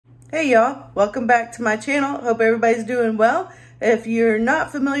Hey y'all, welcome back to my channel. Hope everybody's doing well. If you're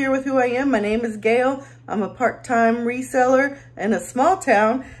not familiar with who I am, my name is Gail. I'm a part-time reseller in a small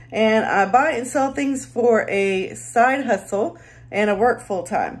town, and I buy and sell things for a side hustle, and I work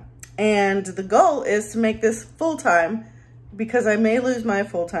full-time. And the goal is to make this full-time because I may lose my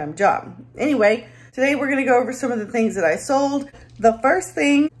full-time job. Anyway, today we're gonna go over some of the things that I sold. The first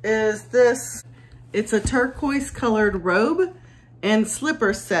thing is this. It's a turquoise colored robe and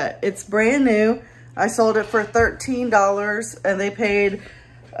slipper set. It's brand new. I sold it for $13 and they paid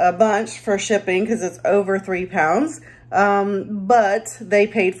a bunch for shipping because it's over 3 pounds. But they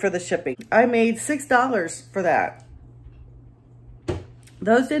paid for the shipping. I made $6 for that.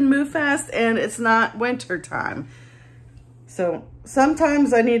 Those didn't move fast and it's not winter time. So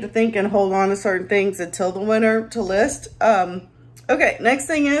sometimes I need to think and hold on to certain things until the winter to list. Okay, next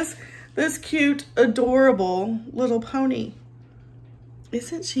thing is this cute, adorable little pony.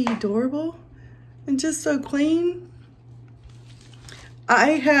 Isn't she adorable and just so clean? I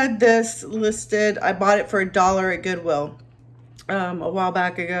had this listed. I bought it for $1 at Goodwill a while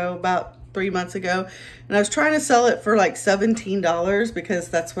back ago, about 3 months ago. And I was trying to sell it for like $17 because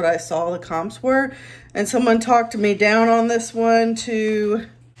that's what I saw the comps were. And someone talked me down on this one to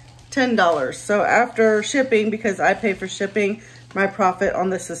 $10. So after shipping, because I pay for shipping, my profit on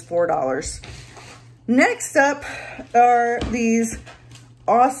this is $4. Next up are these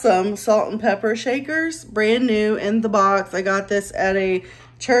awesome salt and pepper shakers, brand new in the box. I got this at a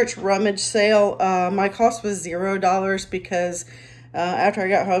church rummage sale. My cost was $0 because after I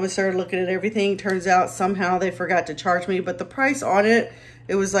got home and started looking at everything, turns out somehow they forgot to charge me, but the price on it,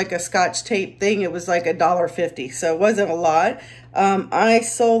 it was like a Scotch tape thing. It was like $1.50, so it wasn't a lot. I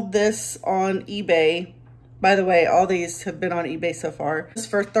sold this on eBay. By the way, all these have been on eBay so far. It's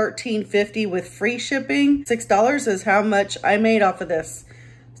for $13.50 with free shipping. $6 is how much I made off of this.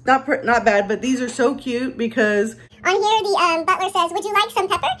 It's not bad, but these are so cute because on here the butler says, "Would you like some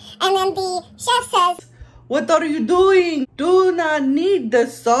pepper?" And then the chef says, "What are you doing? Do not need the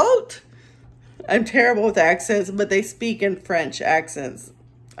salt." I'm terrible with accents, but they speak in French accents.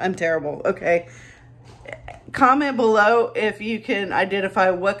 I'm terrible. Okay. Comment below if you can identify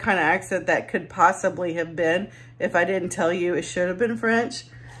what kind of accent that could possibly have been. If I didn't tell you it should have been French,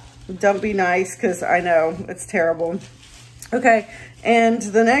 don't be nice because I know it's terrible. Okay, and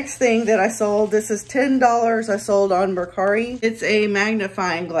the next thing that I sold, this is $10 I sold on Mercari. It's a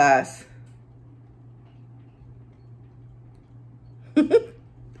magnifying glass.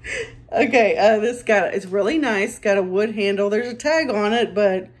 Okay, it's really nice. Got a wood handle. There's a tag on it,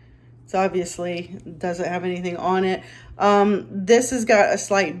 but it's obviously doesn't have anything on it. This has got a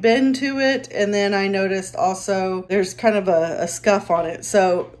slight bend to it, and then I noticed also there's kind of a scuff on it,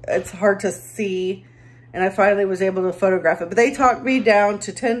 so it's hard to see, and I finally was able to photograph it. But they talked me down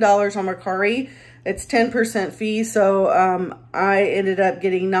to $10 on Mercari. It's 10% fee, so I ended up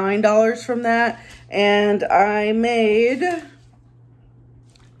getting $9 from that, and I made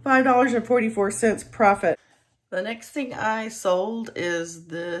 $5.44 profit. The next thing I sold is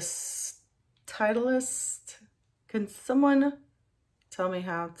this Titleist. Can someone tell me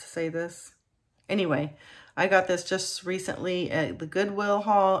how to say this? Anyway, I got this just recently at the Goodwill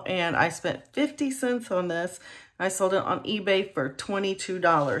haul, and I spent 50 cents on this. I sold it on eBay for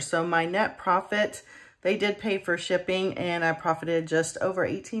 $22. So my net profit, they did pay for shipping, and I profited just over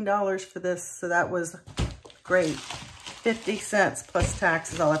 $18 for this. So that was great. 50 cents plus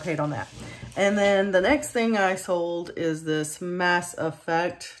tax is all I paid on that. And then the next thing I sold is this Mass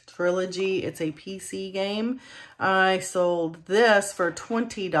Effect Trilogy. It's a PC game. I sold this for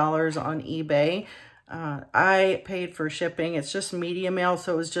 $20 on eBay. I paid for shipping. It's just medium mail,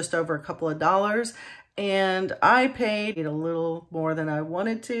 so it was just over a couple of dollars. And I paid a little more than I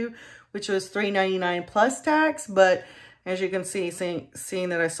wanted to, which was $3.99 plus tax. But as you can see, seeing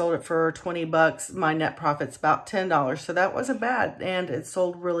that I sold it for 20 bucks, my net profit's about $10. So that wasn't bad, and it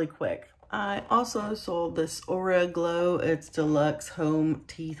sold really quick. I also sold this Aura Glow. It's Deluxe Home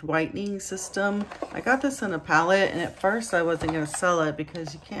Teeth Whitening System. I got this in a pallet, and at first I wasn't going to sell it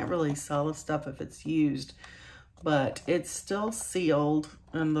because you can't really sell the stuff if it's used. But it's still sealed,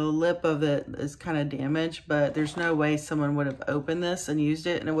 and the lip of it is kind of damaged, but there's no way someone would have opened this and used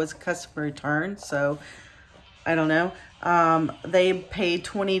it, and it was a customer return, so I don't know. They paid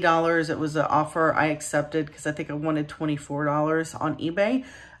 $20. It was an offer I accepted because I think I wanted $24 on eBay.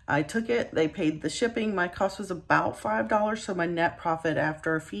 I took it. They paid the shipping. My cost was about $5, so my net profit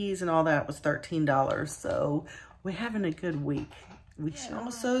after fees and all that was $13. So we're having a good week. We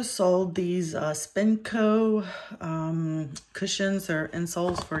also sold these Spinco cushions or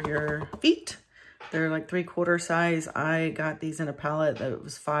insoles for your feet. They're like 3/4 size. I got these in a pallet that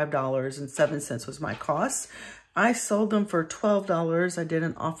was $5.07 was my cost. I sold them for $12. I did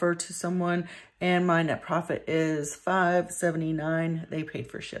an offer to someone and my net profit is $5.79. They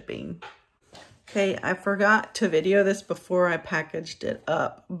paid for shipping. Okay, I forgot to video this before I packaged it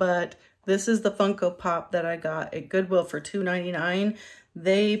up, but this is the Funko Pop that I got at Goodwill for $2.99.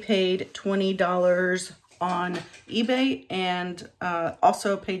 They paid $20 on eBay and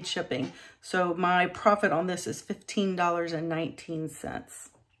also paid shipping. So my profit on this is $15.19.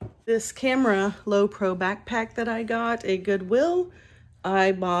 This camera low pro backpack that I got at Goodwill,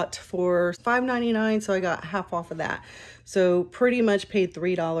 I bought for $5.99, so I got half off of that. So pretty much paid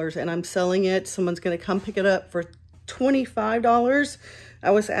 $3 and I'm selling it. Someone's gonna come pick it up for $25.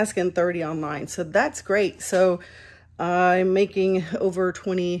 I was asking $30 online, so that's great. So I'm making over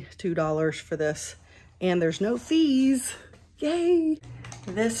 $22 for this and there's no fees. Yay!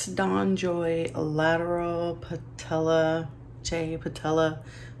 This Dawn Joy lateral patella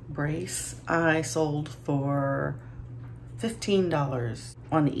brace I sold for $15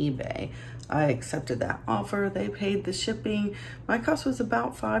 on eBay. I accepted that offer. They paid the shipping. My cost was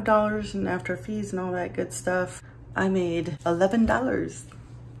about $5 and after fees and all that good stuff, I made $11.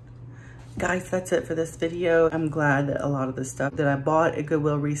 Guys, that's it for this video. I'm glad that a lot of the stuff that I bought at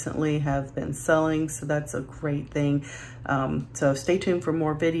Goodwill recently have been selling, so that's a great thing. So stay tuned for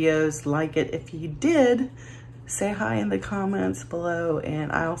more videos. Like it if you did. Say hi in the comments below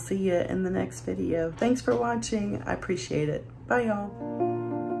and I'll see you in the next video. Thanks for watching. I appreciate it. Bye, y'all.